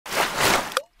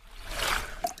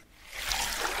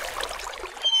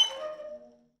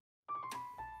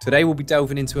Today we'll be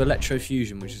delving into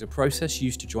electrofusion, which is a process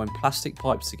used to join plastic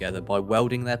pipes together by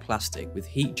welding their plastic with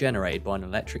heat generated by an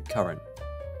electric current.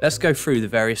 Let's go through the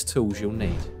various tools you'll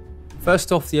need.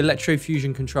 First off, the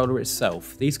electrofusion controller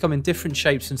itself. These come in different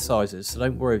shapes and sizes, so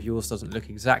don't worry if yours doesn't look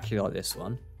exactly like this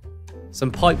one. Some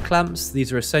pipe clamps.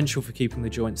 These are essential for keeping the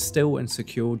joints still and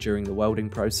secure during the welding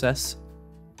process.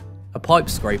 A pipe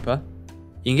scraper.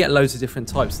 You can get loads of different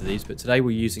types of these, but today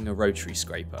we're using a rotary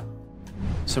scraper.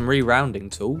 Some re-rounding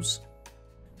tools,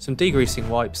 some degreasing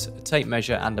wipes, a tape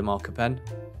measure and a marker pen,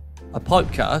 a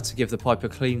pipe cutter to give the pipe a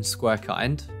clean square cut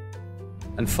end,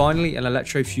 and finally an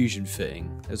electrofusion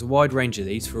fitting. There's a wide range of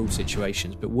these for all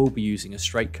situations, but we'll be using a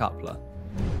straight coupler.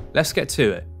 Let's get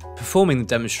to it. Performing the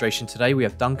demonstration today we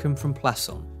have Duncan from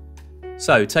Plasson.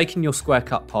 So taking your square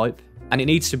cut pipe, and it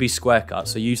needs to be square cut,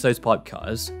 so use those pipe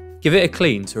cutters, give it a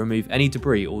clean to remove any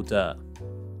debris or dirt.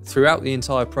 Throughout the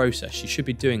entire process, you should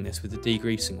be doing this with the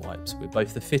degreasing wipes with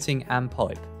both the fitting and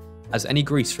pipe, as any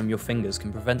grease from your fingers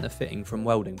can prevent the fitting from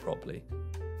welding properly.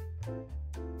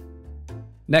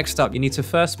 Next up, you need to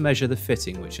first measure the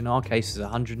fitting, which in our case is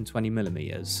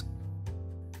 120mm.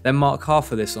 Then mark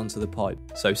half of this onto the pipe,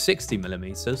 so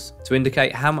 60mm, to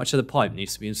indicate how much of the pipe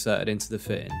needs to be inserted into the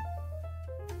fitting.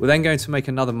 We're then going to make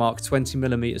another mark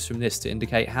 20mm from this to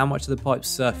indicate how much of the pipe's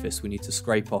surface we need to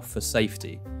scrape off for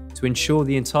safety, to ensure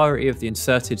the entirety of the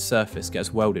inserted surface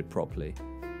gets welded properly.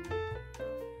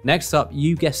 Next up,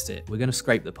 you guessed it, we're going to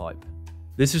scrape the pipe.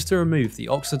 This is to remove the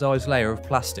oxidized layer of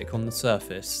plastic on the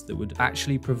surface that would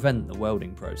actually prevent the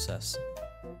welding process.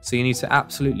 So you need to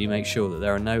absolutely make sure that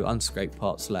there are no unscraped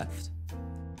parts left.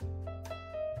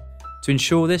 To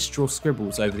ensure this, draw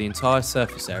scribbles over the entire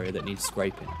surface area that needs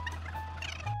scraping.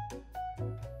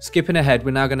 Skipping ahead,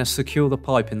 we're now going to secure the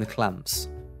pipe in the clamps.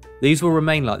 These will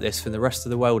remain like this for the rest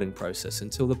of the welding process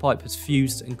until the pipe has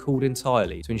fused and cooled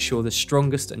entirely to ensure the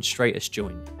strongest and straightest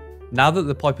joint. Now that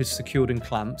the pipe is secured in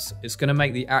clamps, it's going to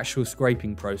make the actual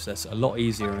scraping process a lot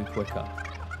easier and quicker.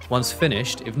 Once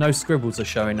finished, if no scribbles are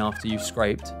showing after you've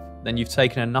scraped, then you've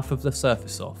taken enough of the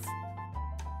surface off.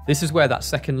 This is where that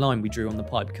second line we drew on the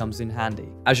pipe comes in handy,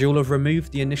 as you'll have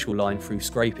removed the initial line through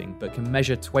scraping but can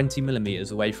measure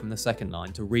 20mm away from the second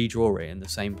line to redraw it in the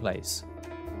same place.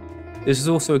 This is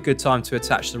also a good time to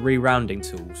attach the re-rounding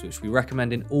tools, which we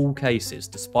recommend in all cases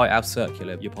despite how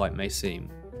circular your pipe may seem.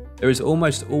 There is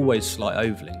almost always slight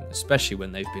ovaling, especially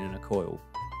when they've been in a coil.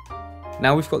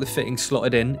 Now we've got the fitting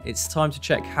slotted in, it's time to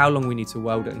check how long we need to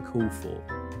weld it and cool for.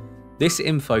 This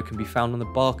info can be found on the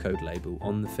barcode label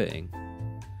on the fitting.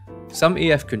 Some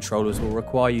EF controllers will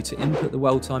require you to input the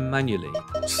weld time manually,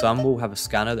 some will have a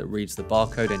scanner that reads the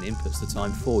barcode and inputs the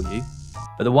time for you,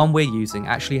 but the one we're using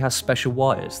actually has special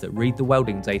wires that read the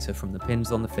welding data from the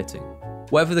pins on the fitting.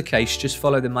 Whatever the case, just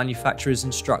follow the manufacturer's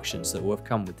instructions that will have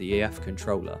come with the EF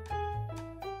controller.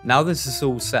 Now this is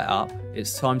all set up,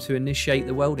 it's time to initiate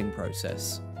the welding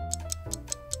process.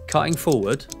 Cutting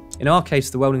forward, in our case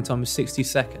the welding time was 60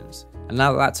 seconds, and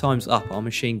now that time's up, our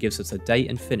machine gives us a date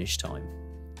and finish time.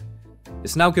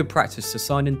 It's now good practice to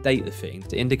sign and date the fitting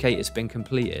to indicate it's been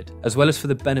completed, as well as for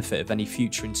the benefit of any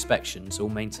future inspections or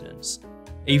maintenance.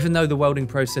 Even though the welding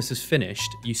process is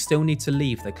finished, you still need to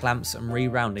leave the clamps and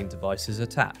re-rounding devices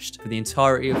attached for the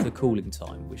entirety of the cooling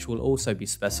time, which will also be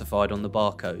specified on the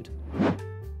barcode.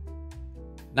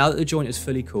 Now that the joint is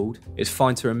fully cooled, it's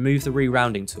fine to remove the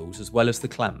re-rounding tools as well as the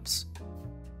clamps.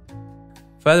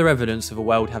 Further evidence of a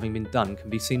weld having been done can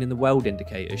be seen in the weld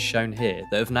indicators shown here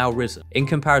that have now risen, in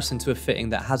comparison to a fitting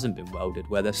that hasn't been welded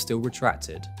where they're still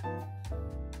retracted.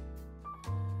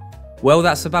 Well,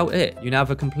 that's about it. You now have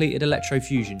a completed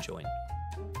electrofusion joint.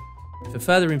 For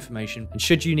further information, and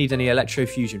should you need any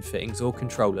electrofusion fittings or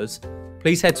controllers,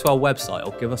 please head to our website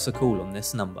or give us a call on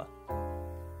this number.